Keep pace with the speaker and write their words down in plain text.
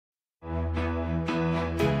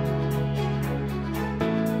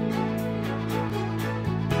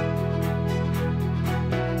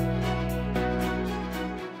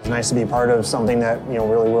nice to be part of something that,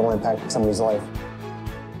 really will impact somebody's life.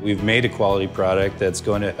 We've made a quality product that's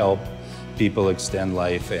going to help people extend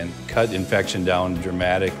life and cut infection down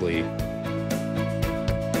dramatically.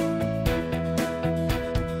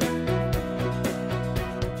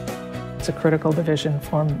 It's a critical division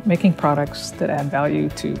for making products that add value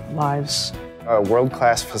to lives. A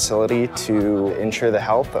world-class facility to ensure the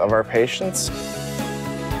health of our patients.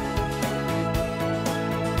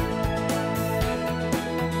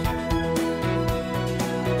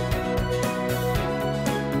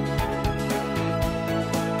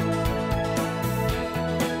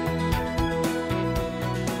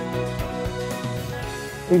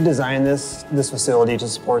 We've designed this facility to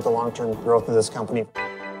support the long-term growth of this company.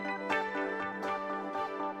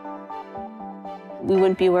 We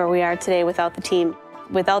wouldn't be where we are today without the team.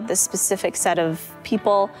 Without this specific set of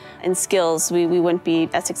people and skills, we wouldn't be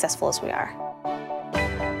as successful as we are.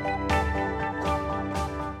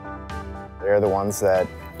 They're the ones that,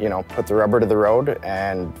 put the rubber to the road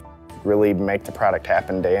and really make the product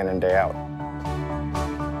happen day in and day out.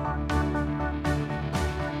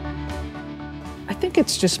 I think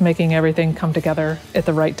it's just making everything come together at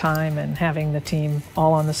the right time and having the team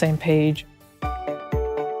all on the same page.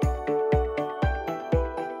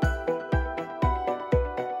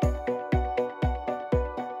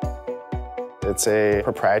 It's a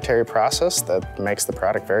proprietary process that makes the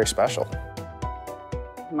product very special.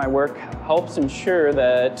 My work helps ensure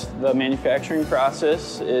that the manufacturing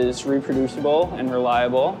process is reproducible and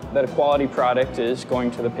reliable, that a quality product is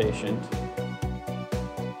going to the patient.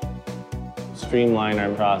 Streamline our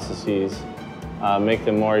processes, make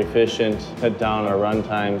them more efficient, cut down our run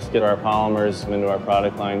times, get our polymers into our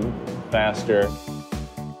product line faster.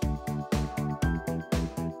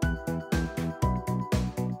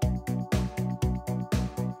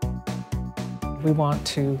 We want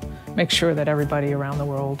to make sure that everybody around the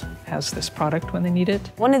world has this product when they need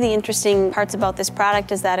it. One of the interesting parts about this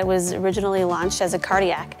product is that it was originally launched as a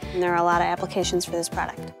cardiac, and there are a lot of applications for this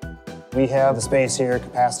product. We have the space here,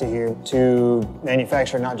 capacity here, to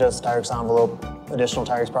manufacture not just TYRX envelope, additional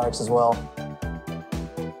TYRX products as well.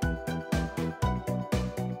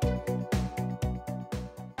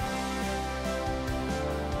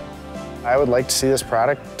 I would like to see this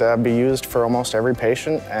product be used for almost every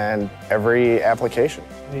patient and every application.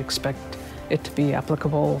 We expect it to be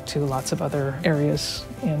applicable to lots of other areas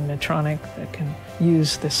in Medtronic that can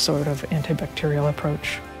use this sort of antibacterial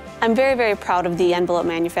approach. I'm very, very proud of the envelope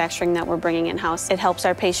manufacturing that we're bringing in-house. It helps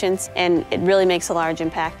our patients, and it really makes a large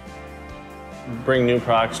impact. Bring new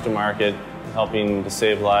products to market, helping to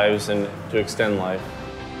save lives and to extend life.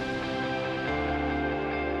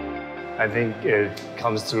 I think it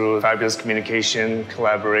comes through fabulous communication,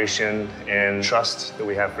 collaboration, and trust that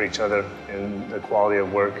we have for each other and the quality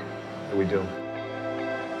of work that we do.